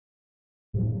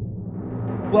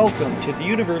Welcome to the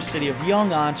University of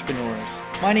Young Entrepreneurs.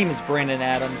 My name is Brandon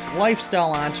Adams,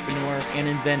 lifestyle entrepreneur and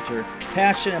inventor,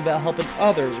 passionate about helping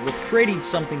others with creating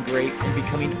something great and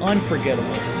becoming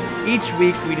unforgettable. Each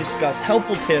week we discuss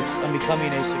helpful tips on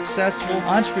becoming a successful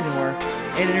entrepreneur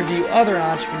and interview other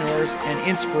entrepreneurs and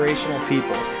inspirational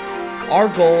people. Our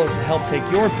goal is to help take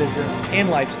your business and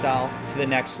lifestyle to the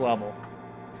next level.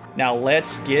 Now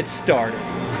let's get started.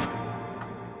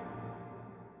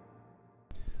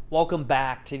 Welcome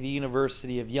back to the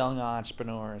University of Young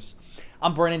Entrepreneurs.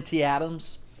 I'm Brennan T.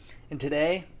 Adams, and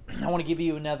today I want to give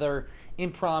you another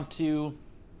impromptu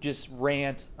just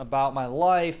rant about my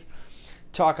life,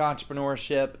 talk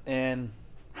entrepreneurship, and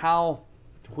how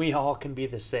we all can be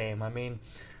the same. I mean,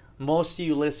 most of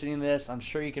you listening to this, I'm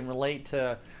sure you can relate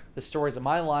to the stories of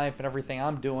my life and everything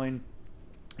I'm doing.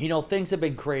 You know, things have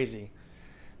been crazy.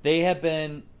 They have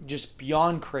been just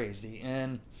beyond crazy,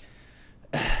 and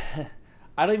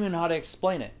I don't even know how to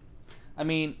explain it. I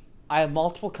mean, I have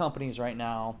multiple companies right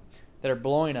now that are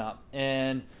blowing up,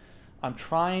 and I'm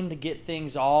trying to get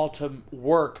things all to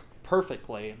work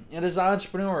perfectly. And as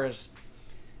entrepreneurs,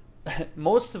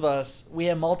 most of us, we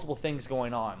have multiple things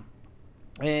going on.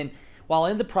 And while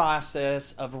in the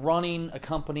process of running a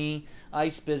company,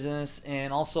 ICE business,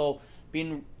 and also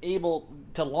being able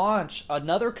to launch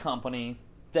another company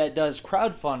that does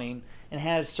crowdfunding and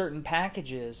has certain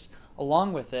packages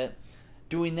along with it,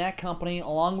 doing that company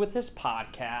along with this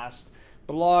podcast,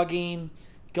 blogging,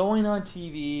 going on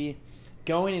TV,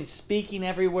 going and speaking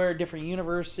everywhere, different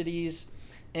universities,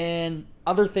 and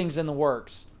other things in the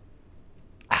works.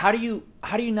 How do you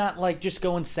not just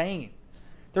go insane?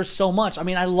 There's so much. I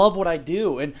mean, I love what I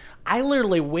do, and I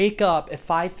literally wake up at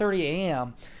 5:30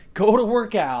 a.m., go to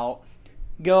work out,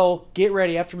 go get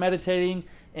ready after meditating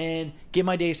and get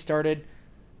my day started.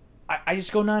 I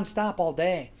just go nonstop all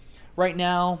day. Right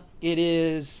now, it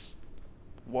is,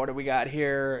 what do we got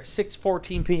here,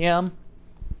 6:14 p.m.,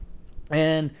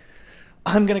 and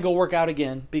I'm going to go work out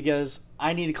again because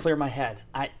I need to clear my head.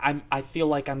 I feel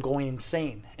like I'm going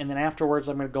insane. And then afterwards,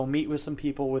 I'm going to go meet with some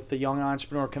people with the Young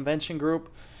Entrepreneur Convention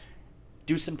Group,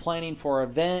 do some planning for our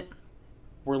event.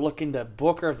 We're looking to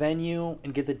book our venue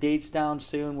and get the dates down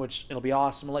soon, which it'll be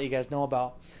awesome to let you guys know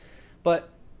about. But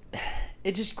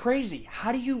it's just crazy.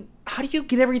 How do you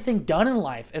get everything done in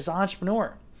life as an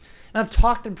entrepreneur? And I've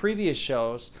talked in previous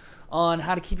shows on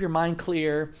how to keep your mind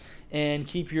clear and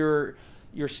keep your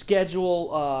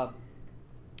schedule,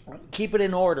 keep it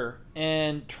in order,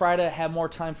 and try to have more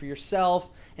time for yourself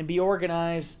and be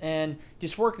organized and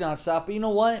just work nonstop. But you know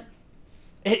what?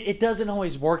 It doesn't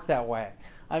always work that way.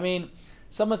 I mean,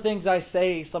 some of the things I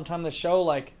say sometime in the show,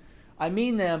 like, I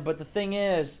mean them, but the thing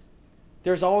is,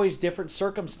 there's always different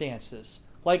circumstances.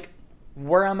 Like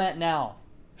where I'm at now,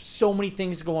 so many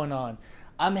things going on.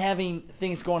 I'm having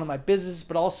things going on in my business,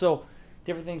 but also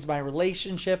different things in my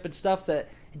relationship and stuff that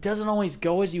it doesn't always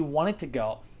go as you want it to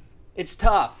go. It's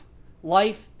tough.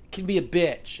 Life can be a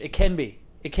bitch. It can be.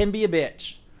 It can be a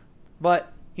bitch.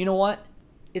 But you know what?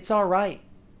 It's all right.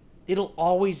 It'll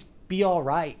always be all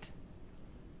right.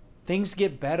 Things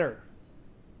get better.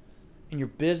 In your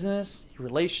business, your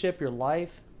relationship, your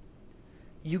life.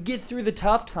 You get through the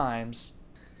tough times,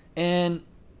 and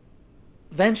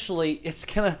eventually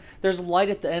there's a light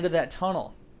at the end of that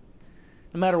tunnel,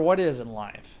 no matter what it is in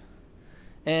life.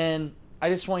 And I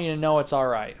just want you to know it's all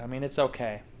right. I mean, it's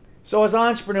okay. So as an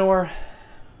entrepreneur,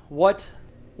 what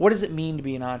does it mean to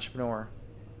be an entrepreneur?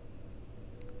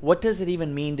 What does it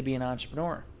even mean to be an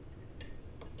entrepreneur?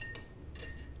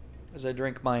 As I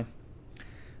drink my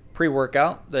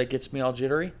pre-workout that gets me all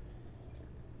jittery.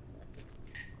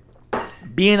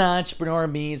 Being an entrepreneur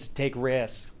means to take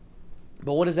risks.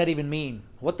 But what does that even mean?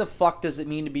 What the fuck does it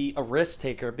mean to be a risk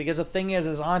taker? Because the thing is,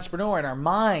 as an entrepreneur, in our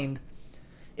mind,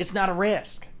 it's not a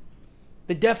risk.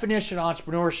 The definition of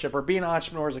entrepreneurship or being an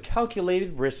entrepreneur is a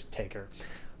calculated risk taker.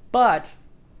 But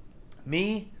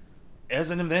me, as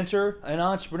an inventor, an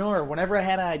entrepreneur, whenever I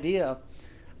had an idea,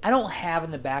 I don't have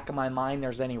in the back of my mind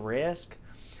there's any risk.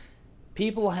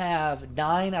 People have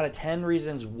 9 out of 10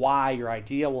 reasons why your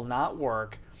idea will not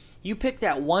work. You pick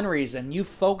that one reason, you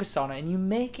focus on it, and you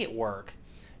make it work.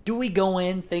 Do we go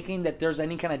in thinking that there's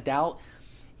any kind of doubt?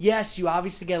 Yes, you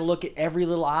obviously got to look at every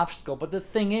little obstacle, but the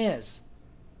thing is,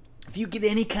 if you get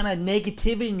any kind of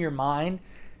negativity in your mind,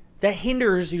 that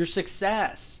hinders your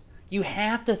success. You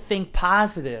have to think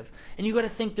positive, and you got to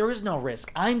think there is no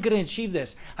risk. I'm going to achieve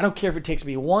this. I don't care if it takes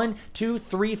me 1, 2,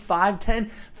 3, 5,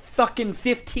 10, fucking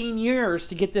 15 years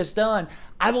to get this done.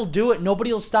 I will do it.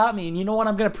 Nobody will stop me, and you know what?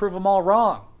 I'm going to prove them all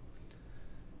wrong.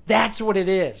 That's what it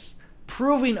is.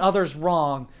 Proving others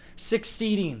wrong,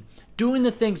 succeeding, doing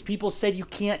the things people said you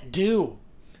can't do,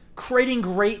 creating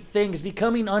great things,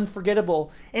 becoming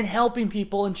unforgettable, and helping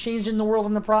people and changing the world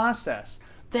in the process.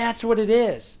 That's what it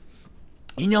is.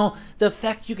 You know, the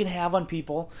effect you can have on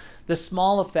people, the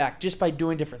small effect just by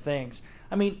doing different things.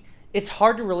 I mean, it's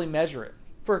hard to really measure it.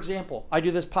 For example, I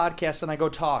do this podcast and I go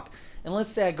talk. And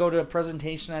let's say I go to a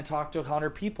presentation and I talk to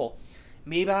 100 people.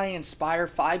 Maybe I inspire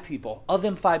 5 people. Of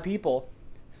them 5 people,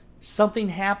 something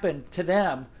happened to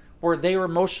them where they were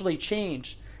emotionally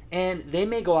changed. And they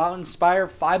may go out and inspire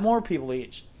 5 more people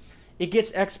each. It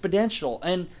gets exponential.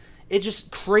 And it's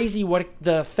just crazy what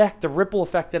the effect, the ripple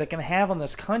effect that it can have on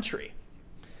this country.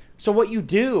 So what you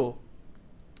do,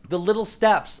 the little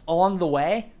steps along the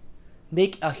way,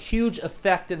 make a huge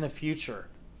effect in the future.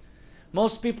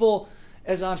 Most people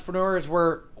as entrepreneurs,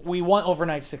 we want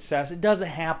overnight success. It doesn't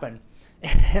happen.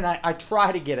 And I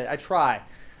try to get it. I try.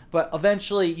 But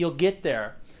eventually you'll get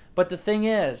there. But the thing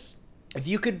is, if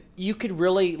you could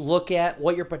really look at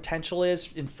what your potential is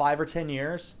in 5 or 10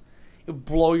 years, it would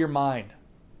blow your mind.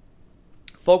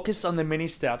 Focus on the mini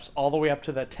steps all the way up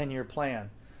to that 10-year plan.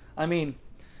 I mean,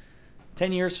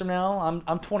 10 years from now,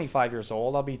 I'm 25 years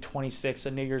old. I'll be 26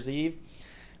 on New Year's Eve.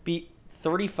 Be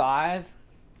 35.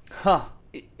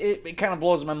 It kind of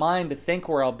blows my mind to think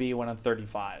where I'll be when I'm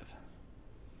 35.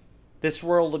 This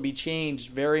world will be changed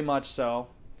very much so.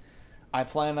 I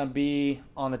plan on be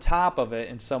on the top of it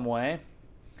in some way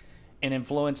and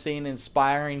influencing,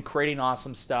 inspiring, creating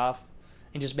awesome stuff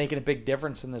and just making a big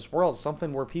difference in this world,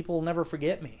 something where people will never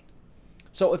forget me.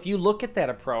 So if you look at that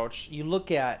approach, you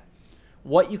look at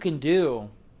what you can do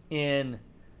in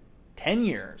 10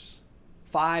 years,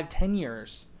 5, 10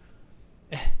 years,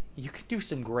 you can do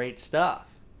some great stuff.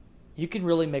 You can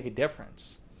really make a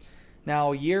difference.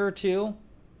 Now, a year or two,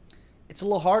 it's a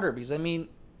little harder because, I mean,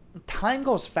 time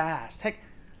goes fast. Heck,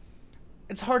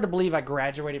 it's hard to believe I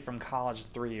graduated from college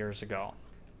 3 years ago.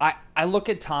 I look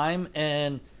at time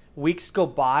and weeks go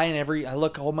by and I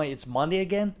look, it's Monday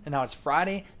again, and now it's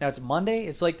Friday, now it's Monday.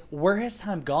 It's like, where has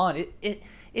time gone?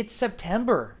 It's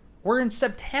September. We're in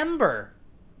September.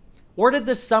 Where did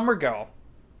this summer go?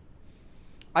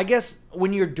 I guess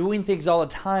when you're doing things all the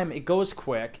time, it goes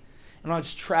quick. And when I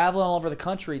was traveling all over the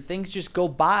country, things just go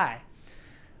by.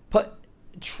 But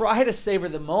try to savor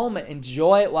the moment,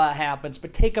 enjoy it while it happens,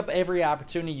 but take up every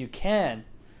opportunity you can.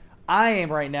 I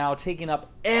am right now taking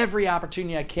up every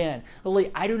opportunity I can.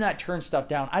 Literally, I do not turn stuff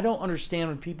down. I don't understand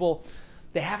when people,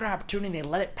 they have an opportunity and they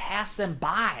let it pass them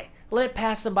by. Let it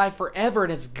pass them by forever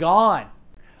and it's gone.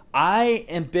 I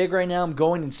am big right now. I'm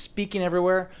going and speaking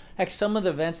everywhere. Heck, some of the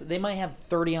events, they might have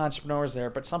 30 entrepreneurs there,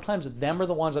 but sometimes them are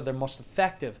the ones that are most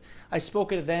effective. I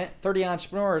spoke at an event, 30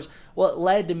 entrepreneurs. Well, it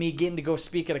led to me getting to go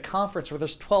speak at a conference where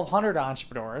there's 1,200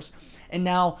 entrepreneurs. And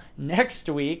now next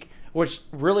week, which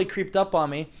really creeped up on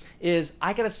me, is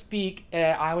I got to speak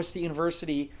at Iowa State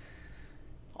University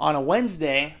on a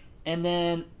Wednesday, and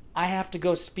then I have to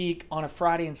go speak on a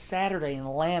Friday and Saturday in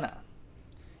Atlanta.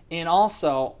 And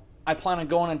also, I plan on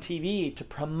going on TV to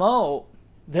promote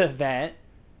the event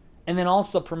and then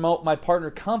also promote my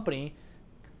partner company,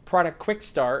 Product Quick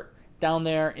Start, down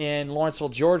there in Lawrenceville,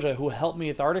 Georgia, who helped me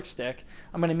with Arctic Stick.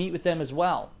 I'm going to meet with them as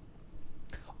well.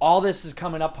 All this is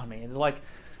coming up on me. It's like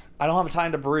I don't have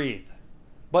time to breathe.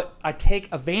 But I take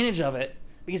advantage of it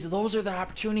because those are the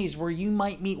opportunities where you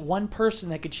might meet one person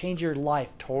that could change your life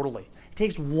totally. It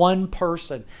takes one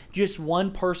person, just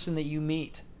one person that you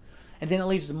meet. And then it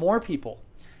leads to more people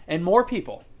and more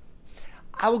people.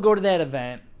 I will go to that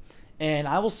event and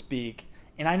I will speak,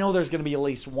 and I know there's going to be at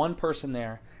least one person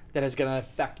there that is going to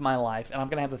affect my life, and I'm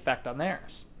going to have an effect on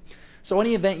theirs. So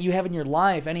any event you have in your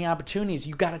life, any opportunities,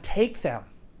 you got to take them.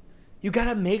 You got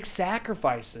to make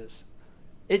sacrifices.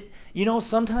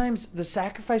 Sometimes the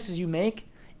sacrifices you make,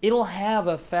 it'll have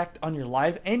an effect on your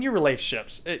life and your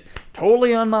relationships.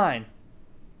 Totally on mine.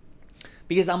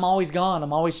 Because I'm always gone.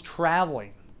 I'm always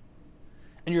traveling.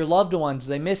 And your loved ones,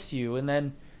 they miss you, and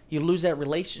then you lose that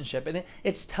relationship. And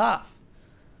it's tough.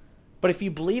 But if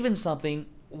you believe in something,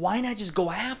 why not just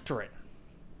go after it?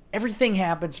 Everything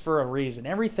happens for a reason.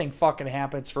 Everything fucking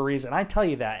happens for a reason. I tell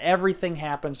you that. Everything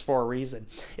happens for a reason.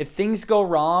 If things go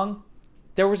wrong,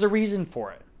 there was a reason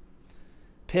for it.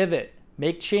 Pivot,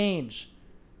 make change,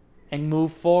 and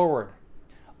move forward.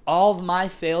 All of my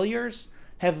failures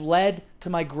have led to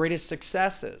my greatest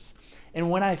successes.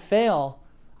 And when I fail,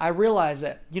 I realize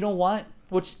that, you know what?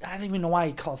 Which I don't even know why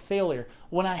you call it failure.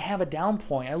 When I have a down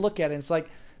point, I look at it and it's like,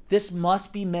 this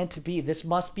must be meant to be. This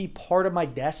must be part of my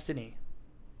destiny.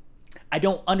 I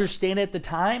don't understand it at the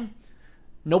time.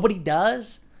 Nobody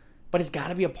does, but it's got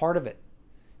to be a part of it.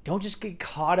 Don't just get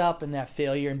caught up in that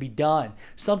failure and be done.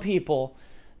 Some people,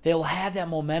 they'll have that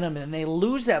momentum and they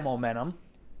lose that momentum.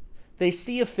 They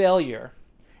see a failure.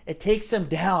 it takes them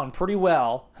down pretty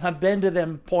well. And I've been to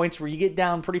them points where you get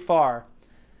down pretty far.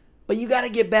 But you got to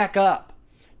get back up.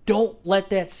 Don't let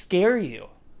that scare you.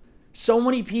 So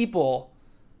many people,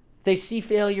 they see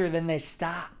failure, then they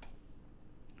stop.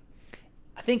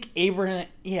 I think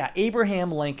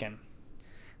Abraham Lincoln,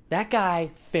 that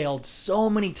guy failed so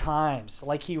many times.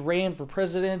 Like he ran for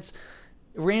president,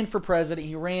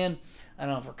 he ran, I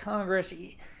don't know, for Congress.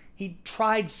 He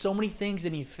tried so many things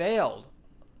and he failed.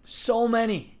 So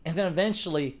many. And then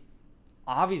eventually,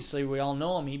 obviously we all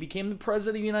know him, he became the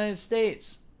president of the United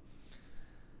States.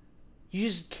 You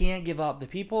just can't give up. The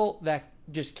people that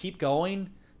just keep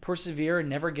going, persevere, and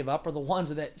never give up are the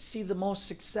ones that see the most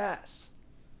success.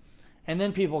 And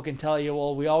then people can tell you,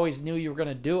 well, we always knew you were going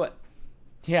to do it.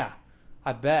 Yeah,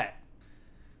 I bet.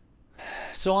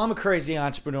 So I'm a crazy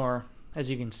entrepreneur, as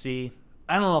you can see.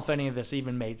 I don't know if any of this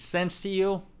even made sense to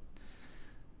you,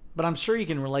 but I'm sure you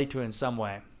can relate to it in some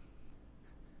way.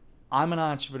 I'm an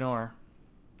entrepreneur.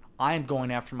 I am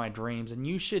going after my dreams, and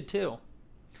you should too.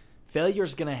 Failure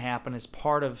is going to happen as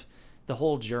part of the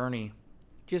whole journey.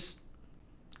 Just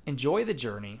enjoy the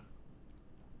journey.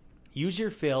 Use your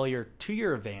failure to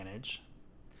your advantage.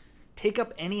 Take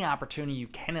up any opportunity you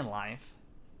can in life,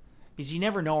 because you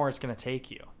never know where it's going to take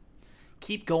you.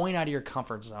 Keep going out of your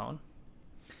comfort zone.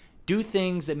 Do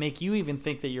things that make you even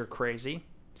think that you're crazy.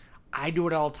 I do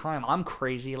it all the time. I'm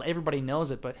crazy. Everybody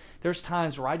knows it, but there's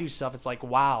times where I do stuff, it's like,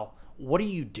 wow, what are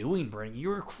you doing, Brandon?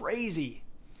 You're crazy.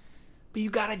 But you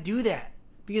got to do that,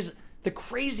 because the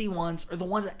crazy ones are the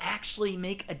ones that actually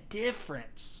make a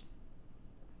difference.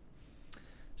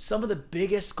 Some of the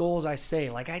biggest goals I say,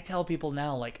 like I tell people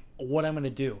now, like what I'm going to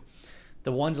do.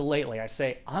 The ones lately, I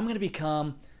say, I'm going to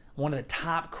become one of the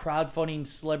top crowdfunding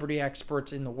celebrity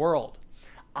experts in the world.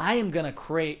 I am going to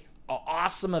create an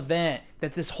awesome event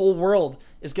that this whole world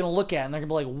is going to look at, and they're going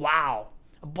to be like, wow,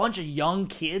 a bunch of young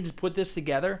kids put this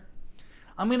together.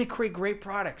 I'm going to create great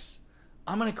products.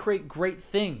 I'm going to create great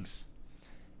things.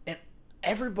 And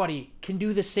everybody can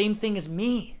do the same thing as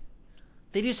me.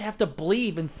 They just have to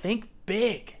believe and think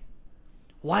big.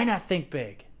 Why not think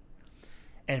big?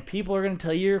 And people are going to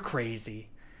tell you you're crazy,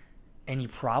 and you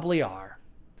probably are.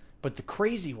 But the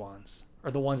crazy ones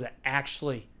are the ones that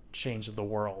actually change the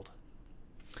world.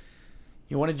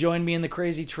 You want to join me in the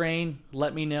crazy train?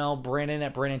 Let me know. Brandon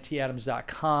at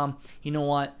BrandonTAdams.com. You know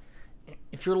what?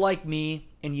 If you're like me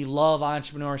and you love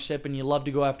entrepreneurship and you love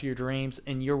to go after your dreams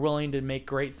and you're willing to make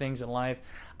great things in life,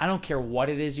 I don't care what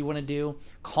it is you want to do,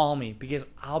 call me, because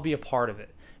I'll be a part of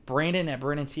it. Brandon at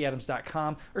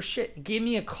BrandonTAdams.com, or give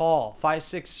me a call,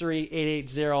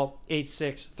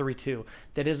 563-880-8632.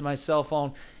 That is my cell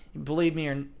phone. Believe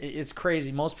me, it's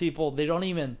crazy. Most people, they don't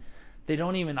even,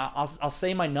 I'll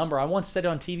say my number. I once said it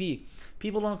on TV.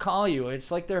 People don't call you.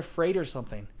 It's like they're afraid or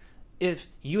something. If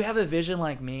you have a vision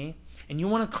like me and you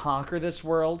want to conquer this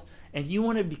world and you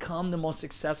want to become the most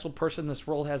successful person this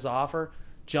world has to offer,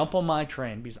 jump on my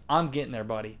train, because I'm getting there,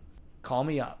 buddy. Call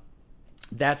me up.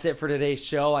 That's it for today's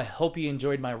show. I hope you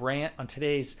enjoyed my rant on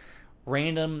today's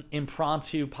random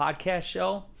impromptu podcast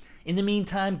show. In the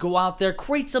meantime, go out there,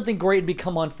 create something great, and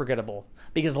become unforgettable,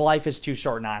 because life is too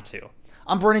short not to.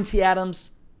 I'm Brandon T.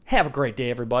 Adams. Have a great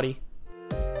day, everybody.